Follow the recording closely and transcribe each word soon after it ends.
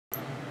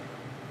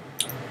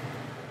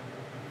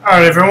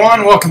Alright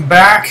everyone, welcome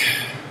back.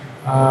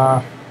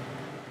 Well,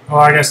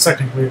 I guess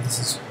technically this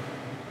is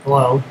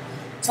hello.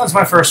 Since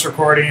my first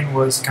recording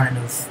was kind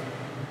of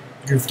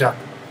goofed up.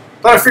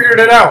 But I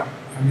figured it out.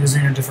 I'm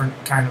using a different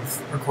kind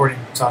of recording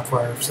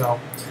software, so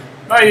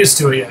I'm not used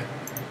to it yet.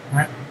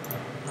 Alright,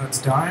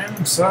 that's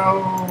dying,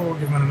 so we'll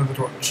give him another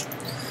torch.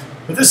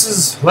 But this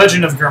is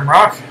Legend of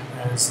Grimrock,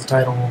 as the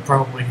title will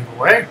probably give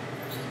away.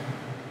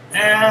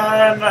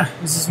 And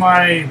this is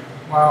my,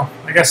 well,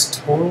 I guess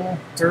total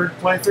third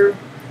playthrough.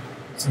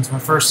 Since my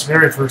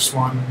very first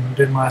one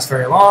didn't last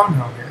very long,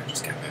 okay, I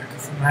just get back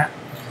from that.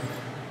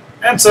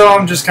 And so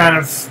I'm just kind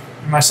of,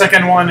 my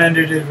second one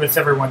ended with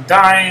everyone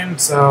dying,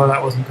 so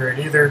that wasn't great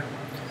either.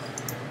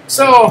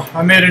 So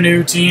I made a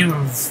new team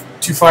of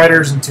 2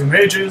 fighters and 2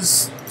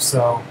 mages,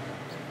 so,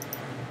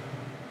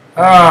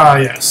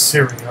 yes,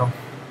 here we go.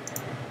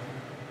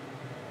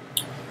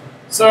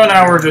 So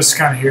now we're just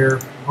kind of here,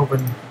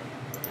 hoping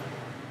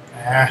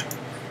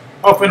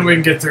we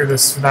can get through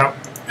this without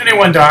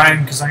anyone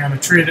dying, because I'm going to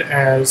treat it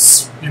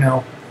as, you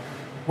know,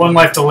 one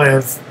life to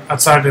live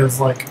outside of,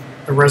 like,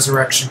 the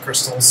resurrection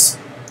crystals.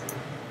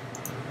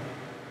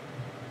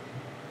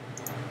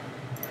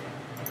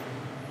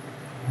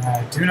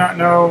 I do not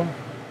know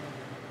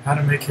how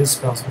to make his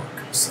spells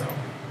work, so.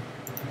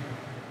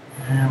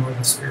 And where'd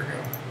the spear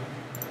go?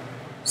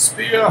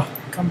 Spear,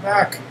 come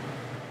back.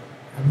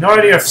 I have no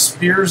idea if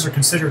spears are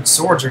considered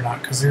swords or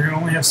not, because they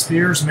only have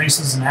spears,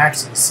 maces, and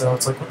axes, so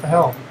it's like, what the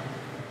hell?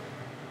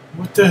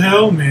 What the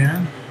hell,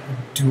 man?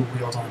 Dual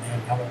wield on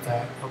him. How about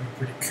that? That'll be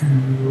pretty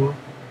cool.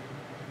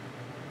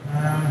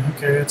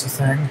 Okay, it's a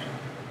thing.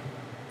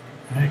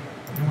 No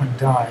one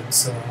died,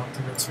 so I don't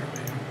think that's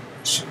really...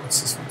 Shit, what's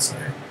this one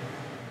say?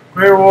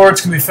 Great rewards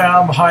can be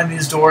found behind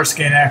these doors to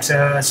gain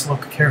access.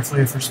 Look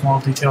carefully for small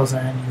details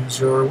and use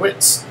your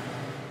wits.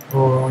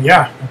 Well,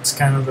 yeah, that's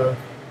kind of the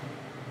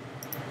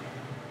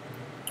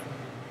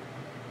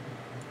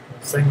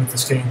thing with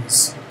this game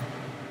is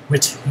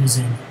wit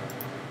using.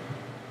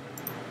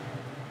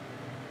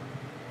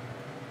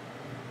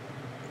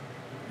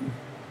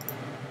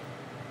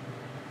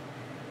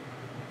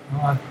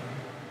 Well,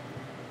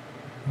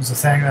 it was a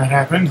thing that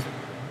happened.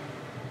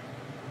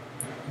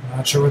 I'm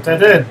not sure what that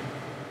did.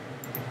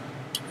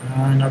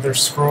 Another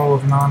scroll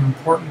of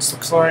non-importance,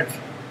 looks like.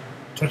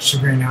 Touch the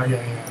green. Oh,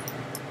 yeah.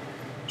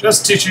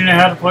 Just teaching you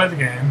how to play the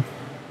game.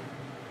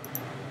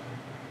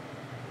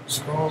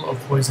 Scroll of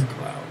Poison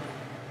Cloud.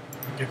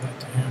 I'll give that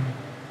to him.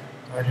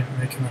 I didn't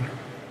make him an...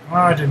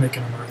 Well, I did make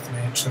him an Earth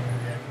Mage, so maybe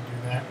I can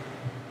do that.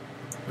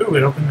 Ooh,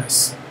 it opened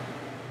this.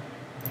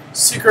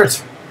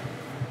 Secret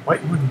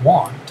Whitewood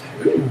Wand.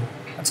 Ooh,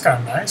 that's kind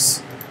of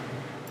nice.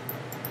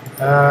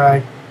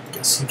 I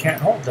guess you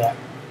can't hold that.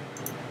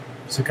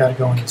 So gotta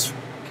go in this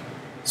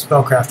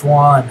Spellcraft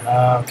 1.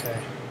 Okay.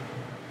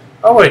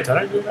 Oh wait, did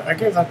I do that? I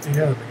gave that to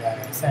the other guy,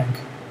 I think.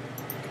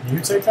 Can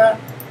you take that?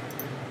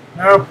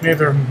 Nope,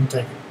 neither of them can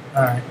take it.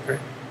 Alright,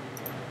 great.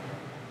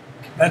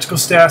 Magical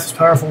Staff is a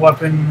powerful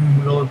weapon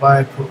wielded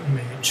by a potent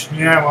mage.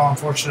 Yeah, well,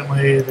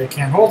 unfortunately, they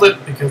can't hold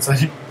it because I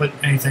didn't put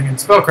anything in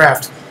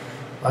Spellcraft.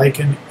 Like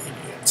an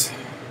idiot.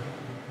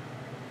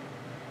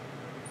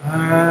 Did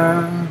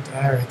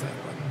I write that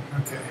button?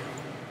 Okay.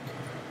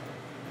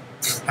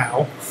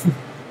 Ow.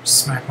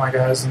 Smack my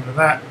guys into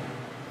that.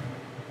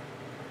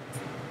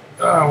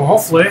 Well,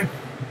 hopefully,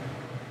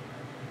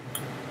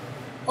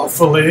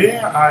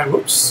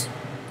 whoops,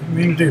 didn't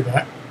mean to do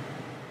that.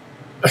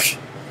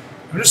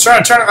 I'm just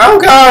trying to turn it, oh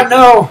god,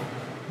 no!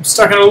 I'm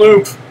stuck in a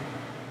loop.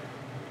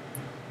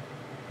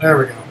 There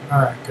we go.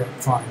 Alright, good,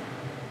 fine.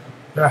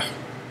 I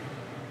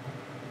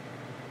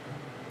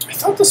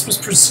thought this was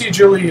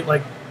procedurally,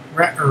 like,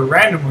 or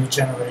randomly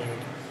generated.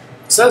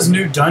 It says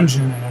new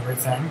dungeon and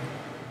everything.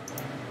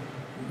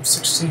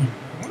 16. I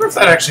wonder if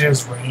that actually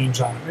has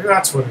range on it. Maybe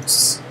that's what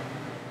it's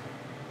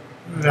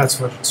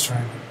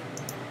trying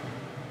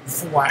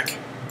to... Whack.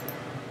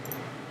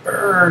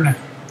 Burn!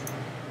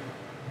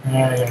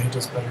 Yeah, he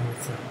does better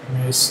with the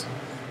mace.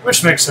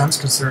 Which makes sense,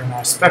 considering I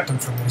expect him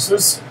from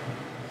maces.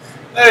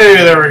 Hey,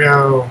 there we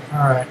go.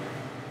 Alright.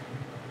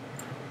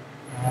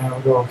 And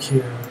we'll go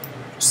here,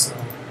 just so...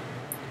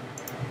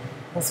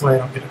 Hopefully I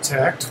don't get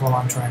attacked while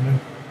I'm trying to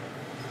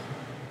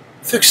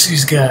fix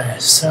these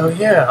guys. So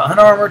yeah,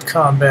 unarmored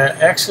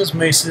combat, axes,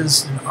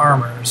 maces, and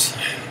armors.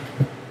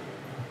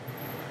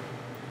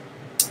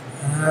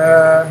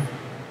 I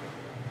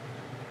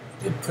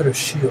did put a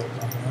shield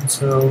on one,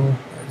 so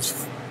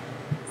there's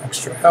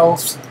extra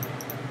health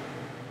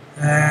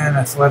and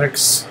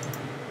athletics.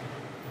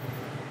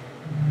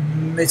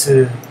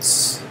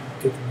 Maces,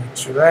 give them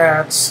extra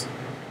that.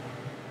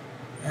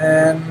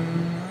 And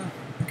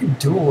I can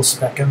dual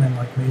spec them in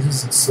like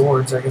maces and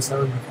swords. I guess that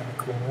would be kind of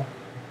cool.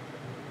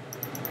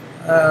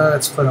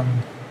 Let's put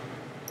them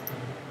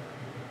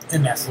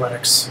in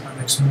athletics. That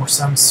makes more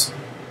sense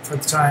for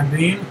the time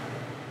being.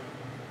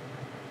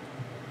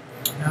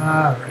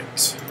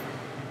 Alright.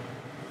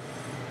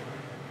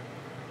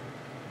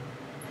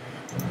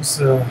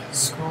 This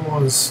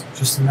scroll is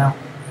just an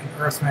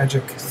Earth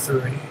Magic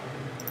 3.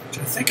 Which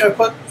I think I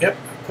put, yep,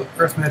 I put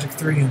Earth Magic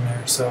 3 in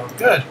there, so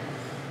good.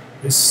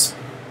 At least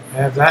I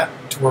have that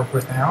to work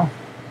with now.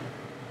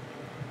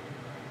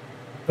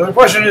 But the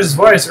question is,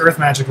 why is earth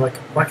magic like?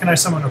 Why can I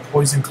summon a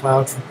poison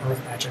cloud from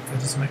earth magic? That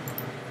doesn't make a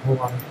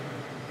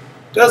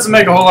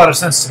whole lot of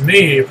sense to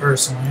me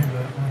personally,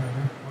 but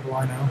whatever. What do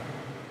I know?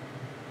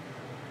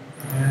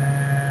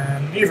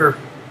 And lever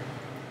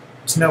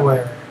to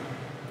nowhere,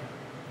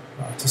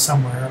 well, to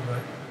somewhere,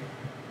 but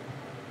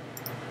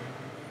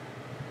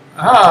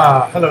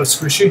hello,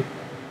 Squishy.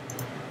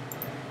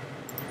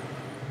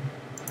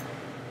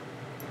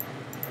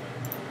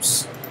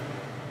 Oops.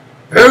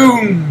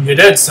 Boom! You're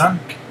dead, son.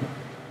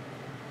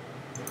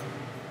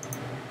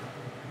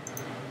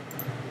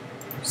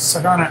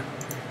 Suck on it.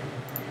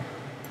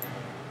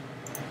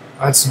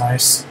 That's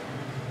nice.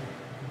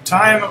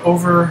 Time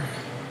over.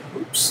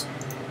 Oops.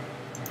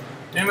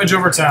 Damage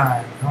over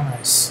time. How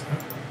nice.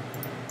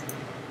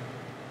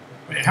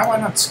 Wait, how am I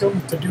not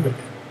skilled to do it again?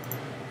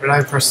 Or did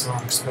I press the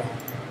wrong spell?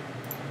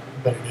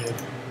 I bet I did.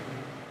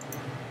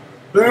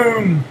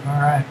 Boom!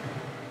 Alright.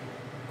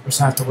 Of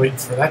course, I have to wait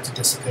for that to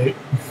dissipate.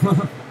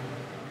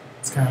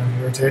 It's kind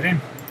of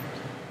irritating.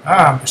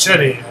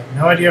 Machete. I have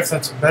no idea if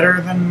that's better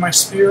than my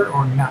spear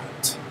or not.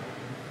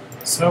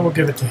 So we'll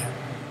give it to him.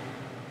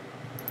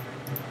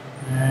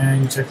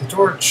 And you take the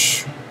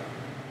torch.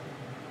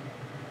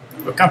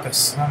 Ooh, a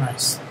compass. Oh,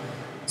 nice.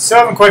 Still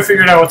haven't quite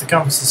figured out what the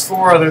compass is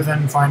for, other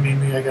than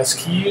finding the, I guess,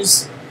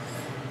 keys.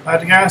 If I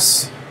had to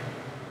guess.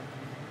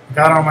 I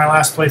got it on my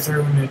last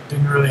playthrough, and it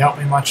didn't really help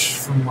me much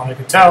from what I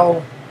could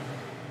tell.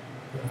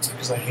 That's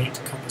because I hate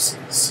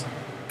compasses.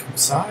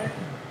 Compassi?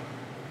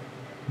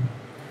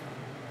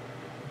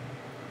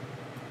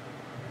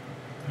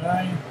 Did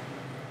I?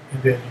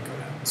 Maybe I didn't go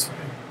down this way.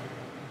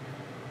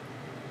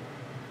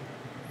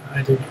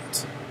 I did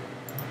not.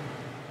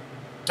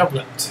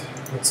 Doublet.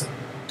 What's it?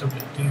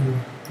 Doublet do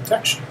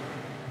protection.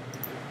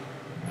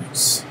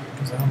 Nice.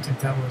 Because I don't think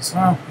that was.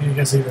 Well, I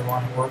guess either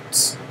one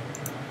works.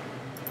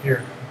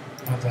 Here.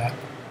 Have that.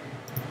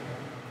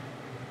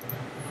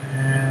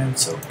 And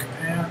silk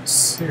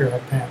pants. Here, I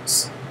have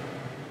pants.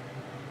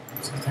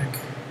 So I think.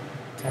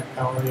 Attack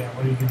power. Yeah,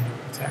 what are you going to do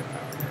with attack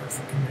power? You're a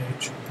freaking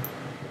mage.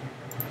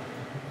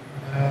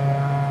 No,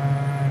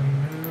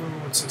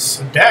 what's this?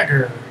 A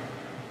dagger.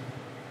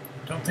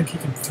 I don't think he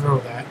can throw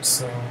that,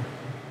 so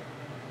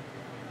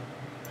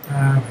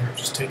here,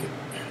 just take it.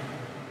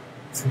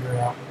 Figure it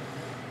out.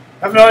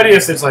 I have no idea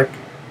if there's like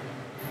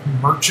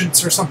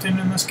merchants or something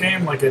in this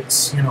game, like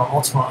it's, you know,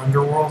 Ultima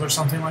Underworld or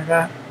something like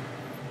that.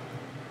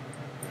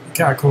 It'd be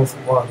kind of cool if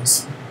it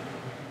was.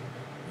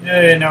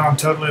 Yay, now I'm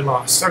totally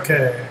lost.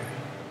 Okay.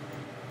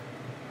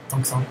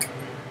 Thunk thunk.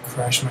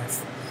 Bash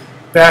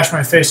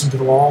my face into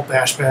the wall.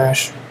 Bash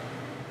bash.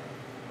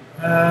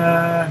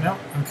 No.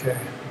 Okay.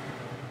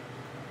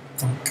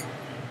 Thunk.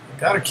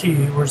 Got a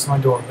key. Where's my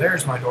door?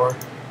 There's my door.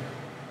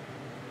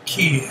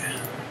 Key.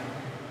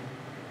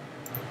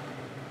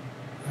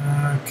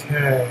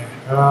 Okay.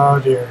 Oh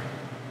dear.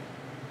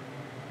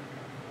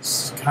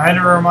 This kind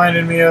of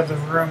reminded me of the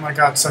room I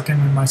got stuck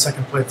in my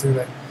second playthrough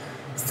that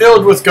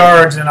filled with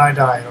guards and I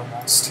died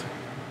almost.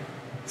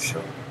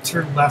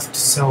 Shelter left,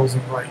 cells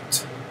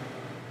right.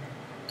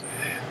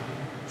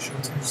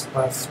 Shelters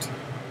left.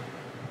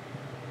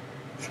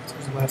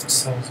 Shelters left,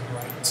 cells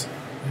right. What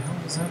the hell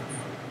does that mean?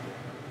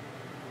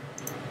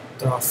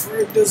 The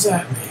frig does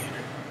that mean?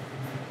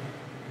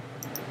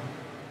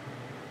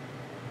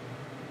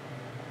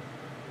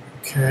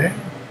 Okay.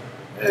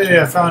 Hey,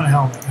 I found a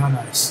helmet. How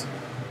nice.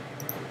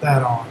 Put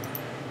that on.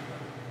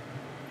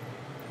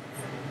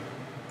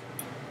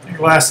 I think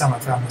last time I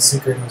found the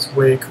secret it was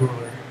way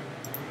cooler.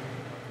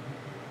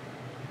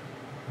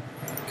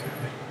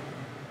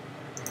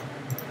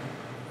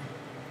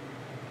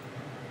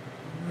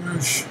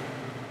 Whoosh.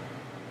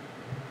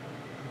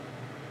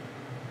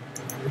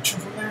 Reaching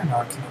from there? No,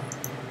 I cannot.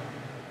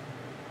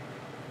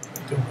 What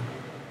are you doing?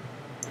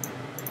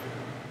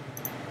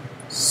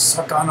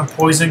 Suck on a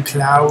poison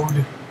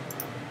cloud.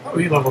 Oh,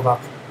 he leveled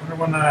up. Wonder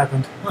when that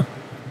happened. Huh.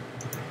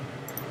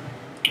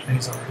 And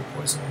he's already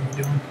poisoned. What are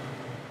you doing?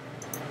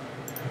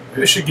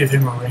 Maybe I should give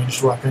him a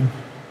ranged weapon.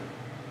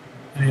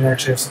 And he'd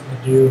actually have something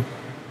to do.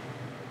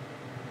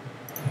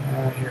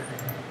 Here.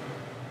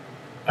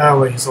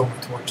 Oh, wait, he's holding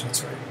my torch.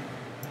 That's right.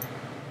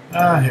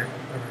 Here.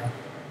 There we go.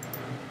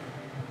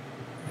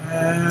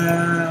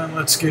 And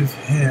let's give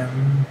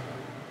him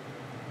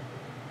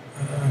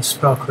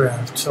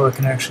spellcraft so I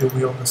can actually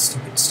wield this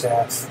stupid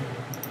staff.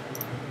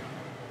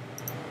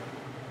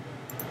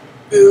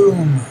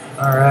 Boom!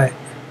 Alright.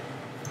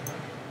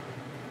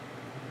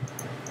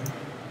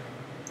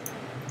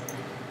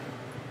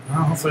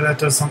 Well, hopefully that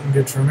does something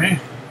good for me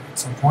at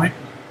some point.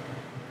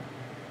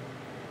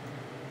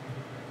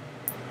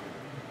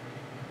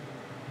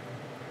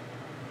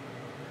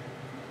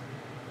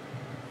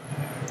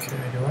 Okay,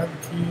 do I have a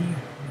key?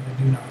 I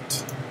do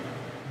not.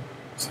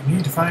 So I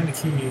need to find a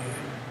key.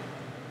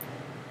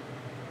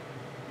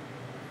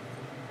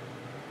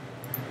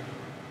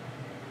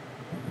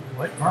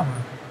 Light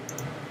armor.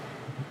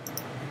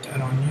 Put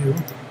that on you.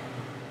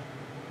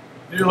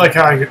 I do like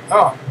how I get.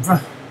 Oh!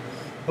 I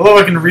love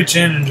I can reach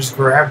in and just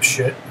grab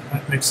shit.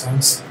 That makes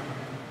sense.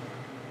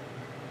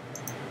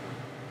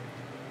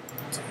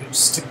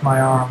 Stick my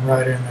arm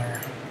right in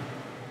there.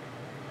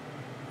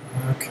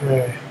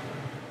 Okay.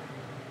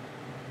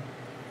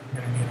 I'm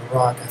gonna need a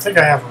rock. I think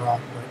I have a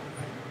rock, but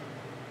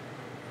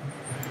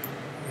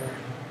there.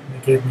 They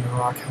gave me a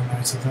rock. How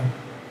nice of them.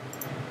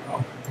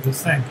 Oh, there's a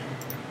thing.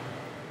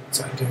 What's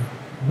that do?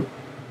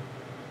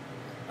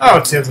 Oh,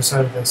 it's the other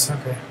side of this.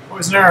 Okay.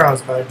 Bows and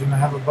arrows, but I do not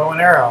have a bow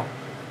and arrow.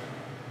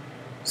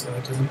 So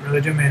it doesn't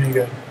really do me any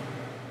good.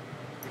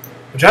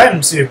 Which I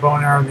didn't see a bow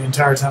and arrow the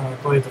entire time I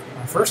played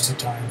my first 2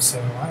 times, so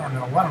I don't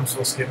know when I'm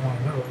supposed to get one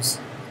of those.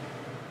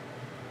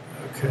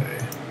 Okay.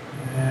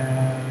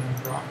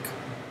 And rock.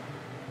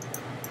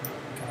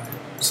 Can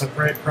I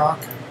separate rock?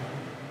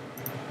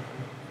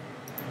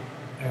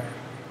 There.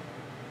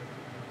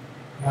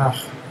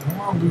 Ah, I don't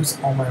want to lose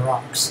all my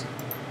rocks.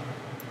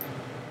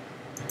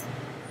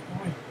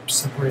 How do I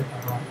separate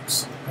my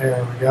rocks?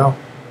 There we go.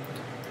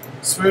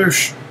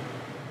 Swoosh.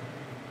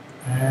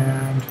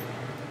 And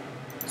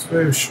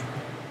swoosh.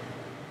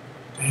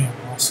 Damn,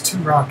 I lost 2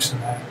 rocks in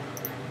that.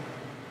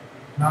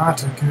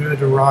 Not a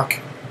good rock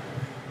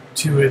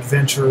to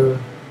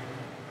adventure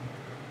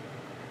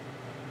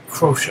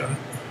quotient.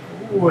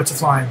 Ooh, it's a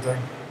flying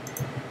thing.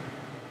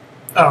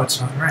 Oh,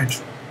 it's not in range.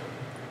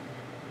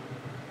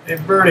 Hey,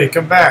 birdie,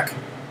 come back.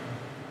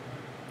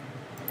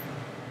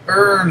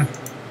 Burn.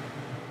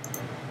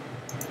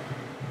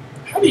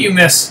 How do you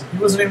miss? He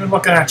wasn't even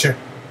looking at you.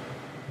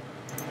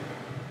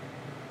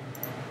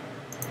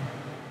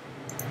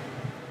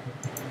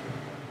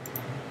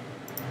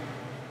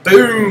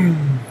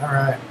 Boom!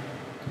 Alright.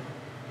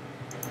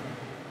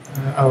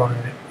 Oh, right.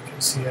 I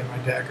can see I had my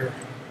dagger.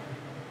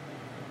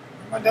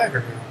 Where'd my dagger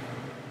go?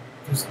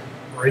 Just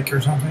break or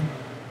something?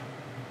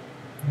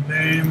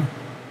 Name.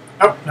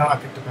 Oh, no, I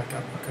picked it back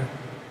up. Okay.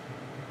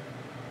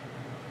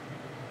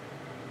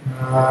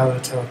 The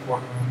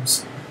teleport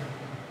rooms.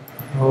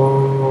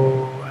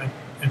 Oh,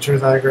 enter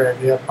thy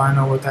grave. Yep, I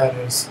know what that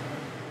is.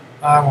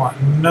 I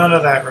want none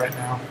of that right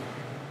now.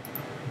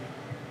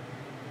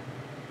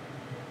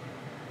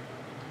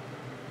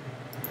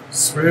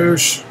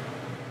 Swoosh.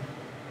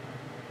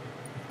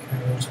 Okay,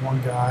 there's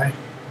one guy.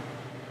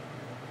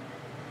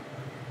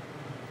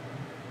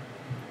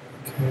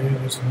 Okay,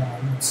 there's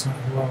one. That's not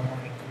who I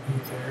wanted to be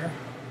there.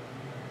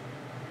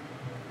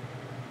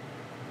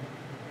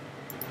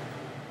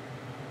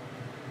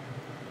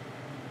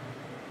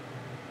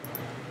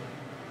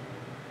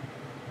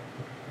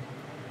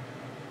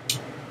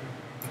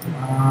 Come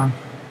on.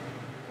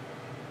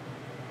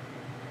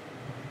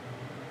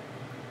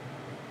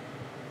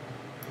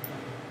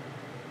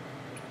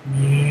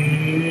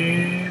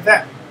 Need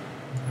that.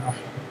 No. Of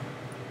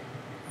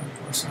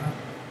course not.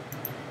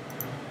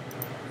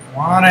 I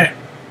want it.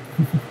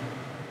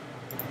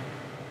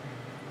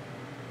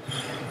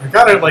 I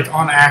got it like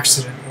on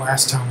accident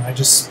last time. I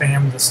just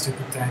spammed the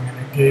stupid thing and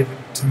it gave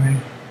it to me.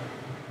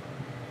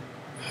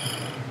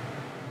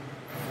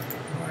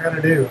 What do I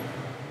gotta do?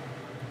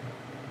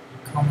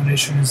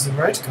 Combination is the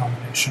right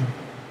combination.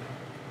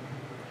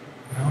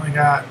 I only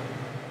got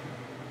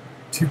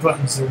 2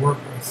 buttons to work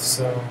with,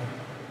 so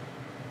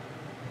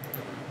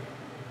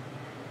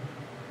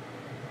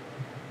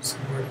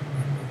where did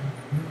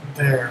we move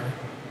there?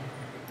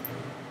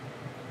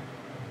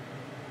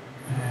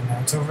 And now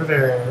it's over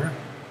there.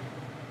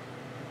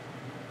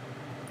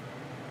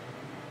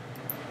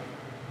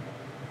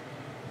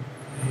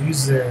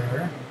 He's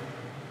there.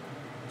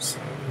 So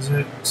is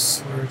it?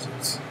 Where is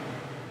it?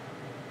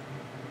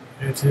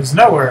 It is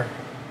nowhere.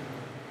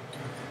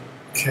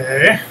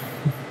 Okay.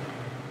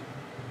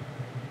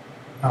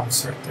 Oh,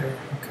 it's right there.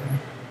 Okay.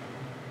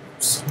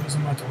 Oops,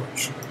 losing my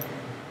torch.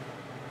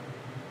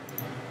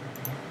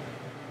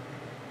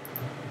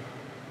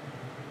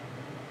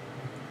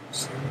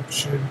 So it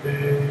should be.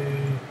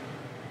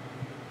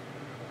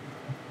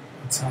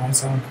 It's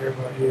nice. I don't care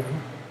about you.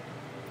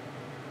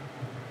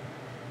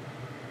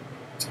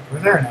 It's over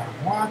there now.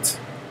 What?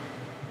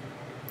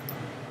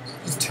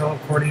 Just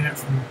teleporting it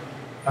from.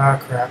 Ah,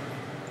 crap.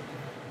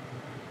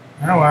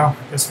 Oh well,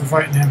 guess we're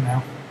fighting him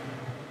now.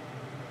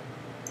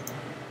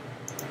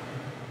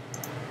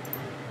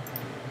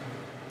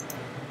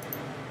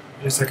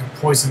 Guess I can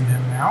poison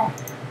him now.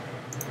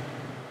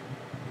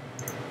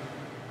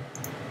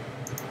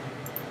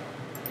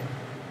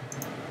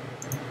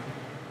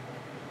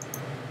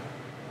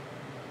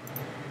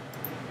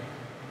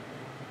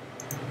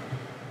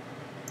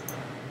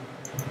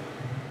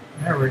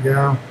 There we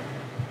go.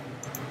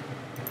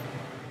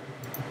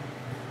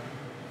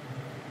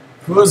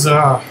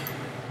 Huzzah!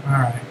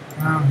 Alright,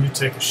 well, you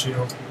take a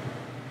shield.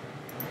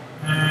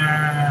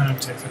 And I'll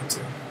take that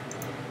too.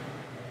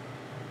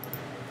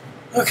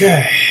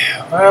 Okay,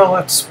 well,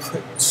 let's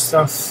put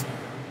stuff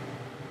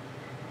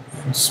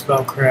in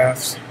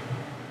spellcraft.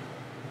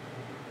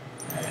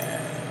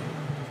 And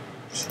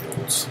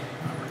shields.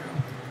 There we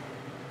go.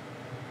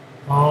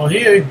 Well,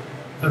 he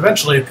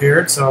eventually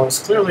appeared, so I was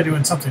clearly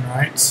doing something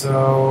right,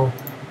 so.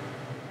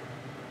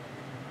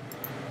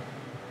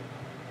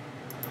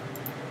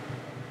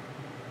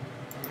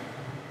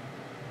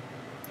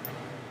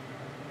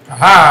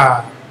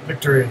 Aha!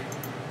 Victory.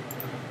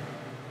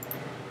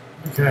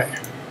 Okay.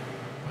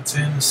 What's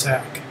in the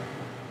sack?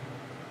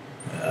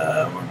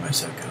 Where'd my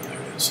sack go? There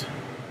it is.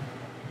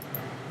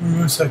 Where'd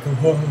my sack go?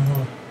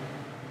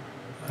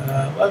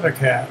 Leather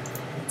cap.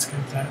 Let's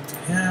give that to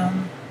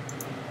him.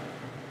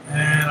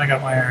 And I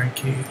got my iron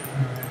key.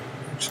 Alright,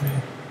 actually.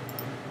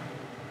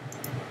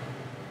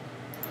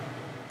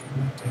 Give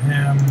that to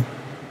him.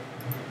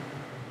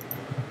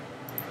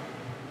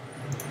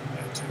 Give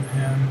that to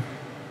him.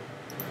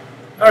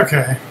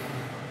 Okay.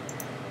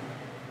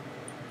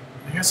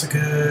 I guess I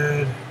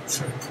could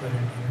sort of put in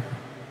here.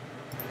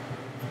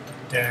 Put the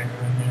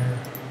dagger in there.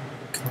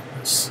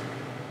 Compass.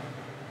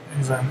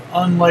 Things I'm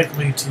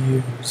unlikely to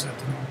use at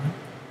the moment.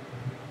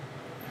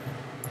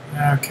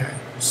 Okay,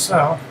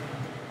 so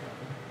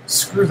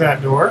screw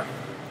that door.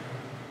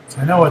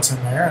 So I know what's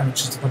in there, and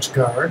it's just a bunch of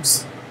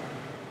guards.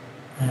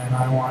 And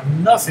I want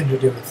nothing to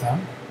do with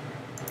them.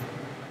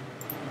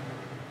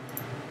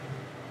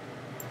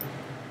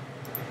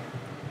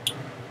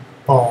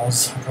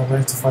 Balls. I probably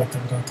have to fight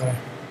them, don't I?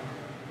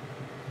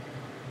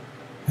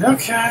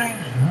 Okay,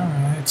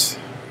 alright.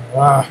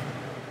 I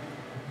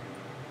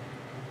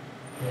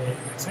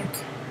think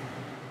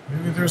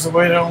maybe there's a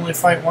way to only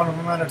fight one of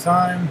them at a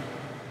time.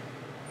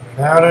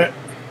 Without it.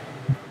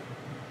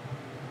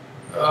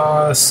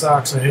 Oh, this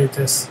sucks. I hate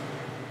this.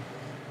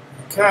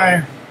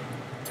 Okay.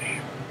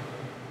 Damn.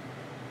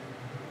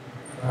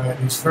 Alright,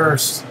 who's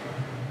first?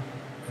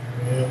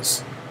 There he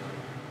is.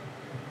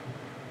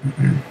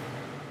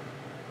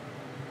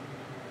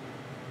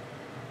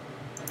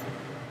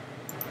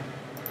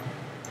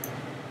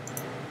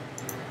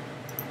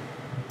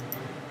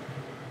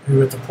 Maybe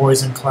with the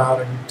poison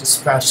cloud and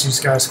dispatch these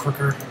guys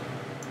quicker.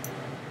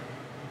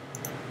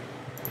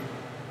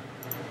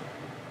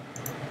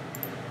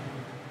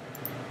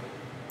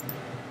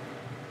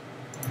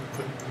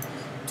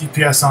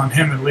 DPS on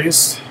him at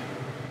least.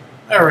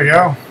 There we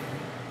go.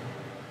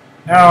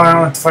 Now I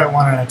don't have to fight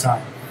one at a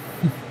time.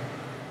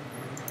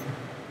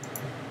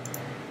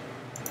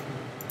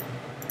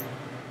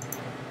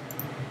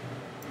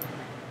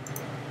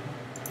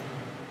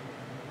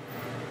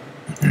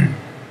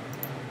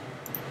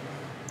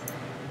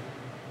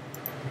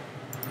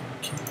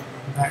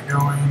 Keep that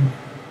going.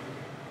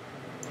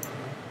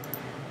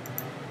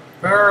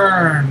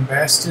 Burn,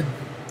 bastard.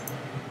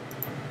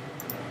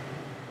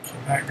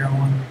 Keep that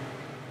going.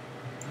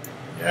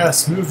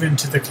 Yes, move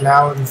into the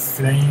cloud of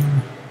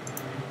flame.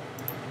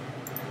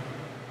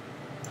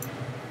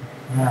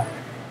 Alright.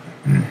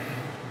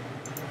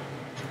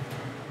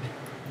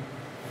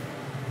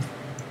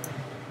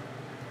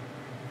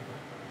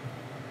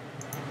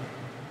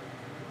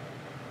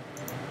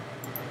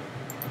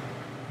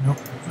 Nope,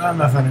 not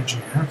enough energy.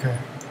 Okay.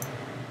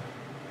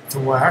 To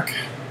whack.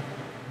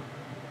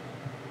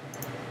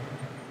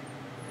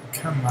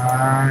 Come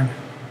on.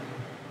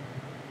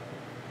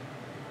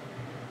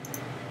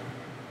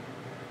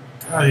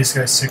 God, these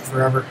guys sick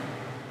forever.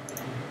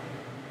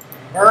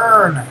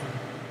 Burn!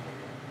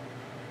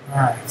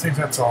 Alright, I think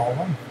that's all of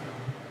them.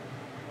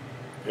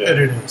 Good,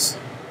 it is.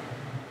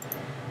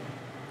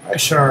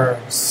 Ice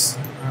shards.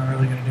 Not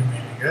really going to do me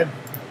any good.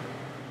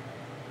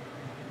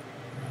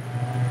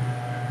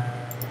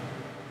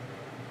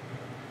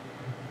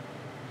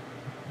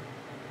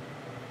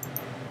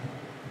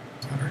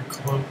 Tattered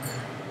cloak.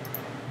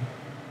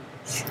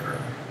 Sure.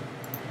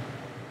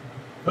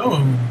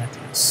 Boom!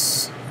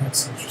 Necklace.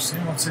 That's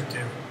interesting. What's it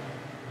do?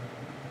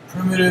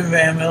 Primitive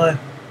amulet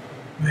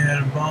made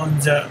out of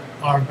bones that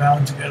are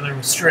bound together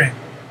with string.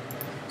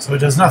 So it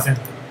does nothing.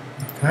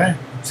 Okay?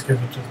 Let's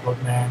give it to the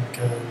bookman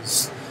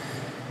because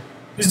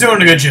he's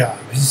doing a good job.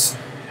 He's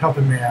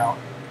helping me out.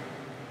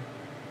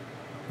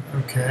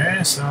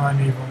 Okay, so I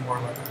need one more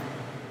lever.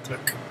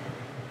 Click.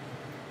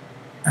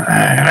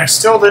 And I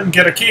still didn't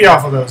get a key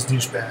off of those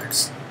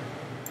douchebags.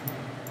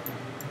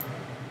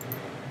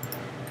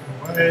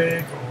 Go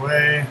away, go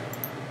away.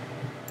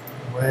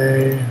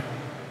 Away.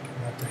 Give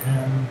that to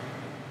him.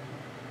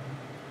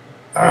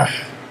 No,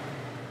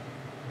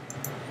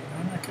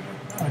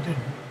 I didn't.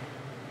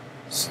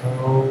 So,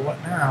 what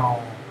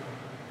now?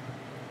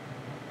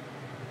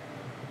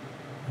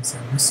 Guess I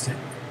missed it.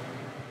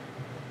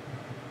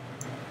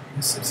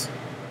 Miss it.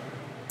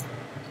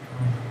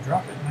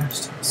 Drop it next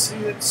to see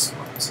it.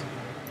 What?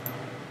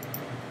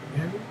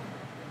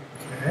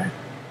 Okay.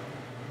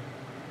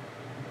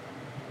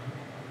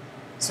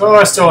 So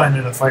I still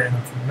ended up fighting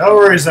them for no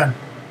reason.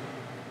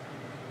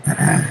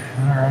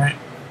 Alright.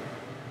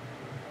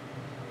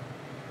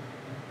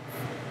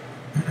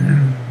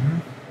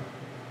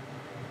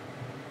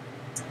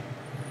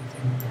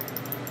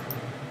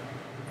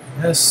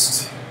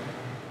 Missed.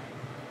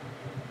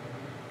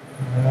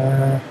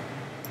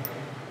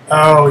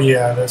 Oh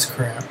yeah, that's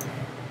crap.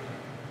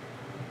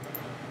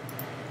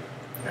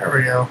 There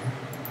we go.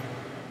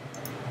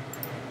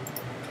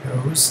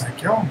 Goes,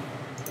 thank you.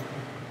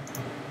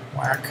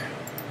 Whack.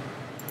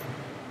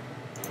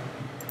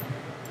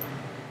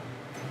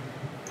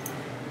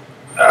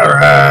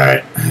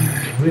 Alright.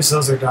 At least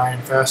those are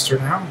dying faster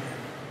now.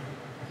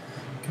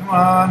 Come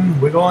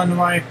on, wiggle into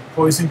my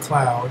poison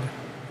cloud.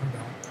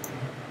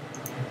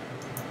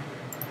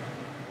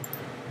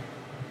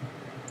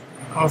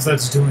 don't know if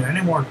that's doing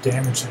any more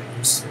damage than it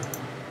used to.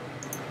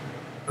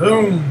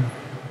 Boom!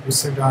 At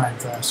least they're dying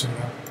faster,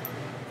 though.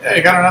 Yeah,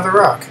 you got another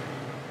rock.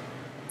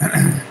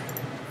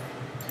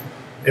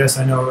 Yes,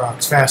 I know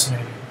rock's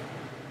fascinating.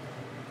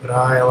 But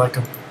I like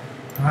them.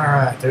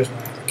 Alright, there's my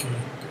other key.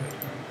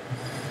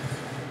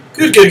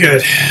 Good.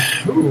 Good.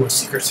 Ooh, a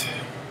secret.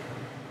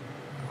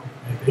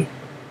 Maybe.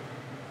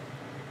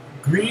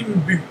 Green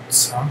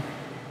boots, huh?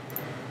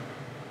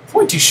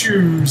 Pointy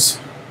shoes.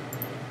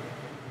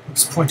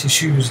 What's pointy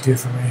shoes do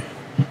for me?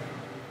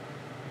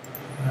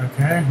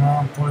 Okay,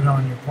 well, put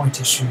on your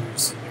pointy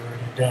shoes and get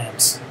ready to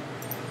dance.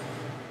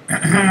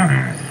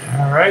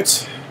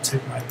 Alright,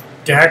 take my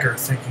dagger,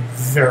 thank you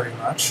very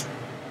much.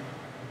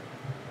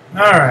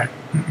 Alright.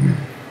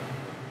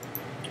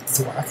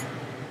 Thwack.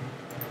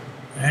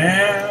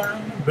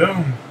 And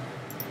boom.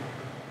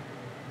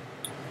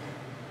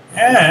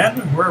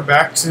 And we're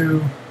back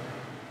to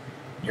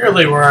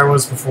nearly where I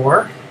was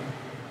before.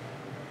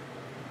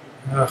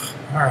 Ugh,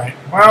 alright,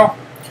 well,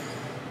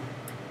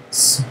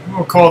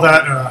 we'll call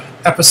that an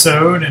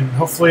episode, and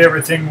hopefully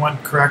everything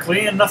went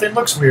correctly and nothing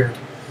looks weird.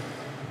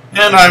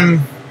 And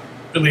I'm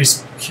at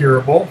least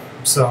curable,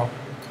 so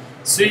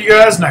see you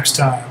guys next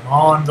time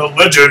on The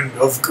Legend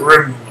of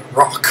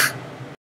Grimrock.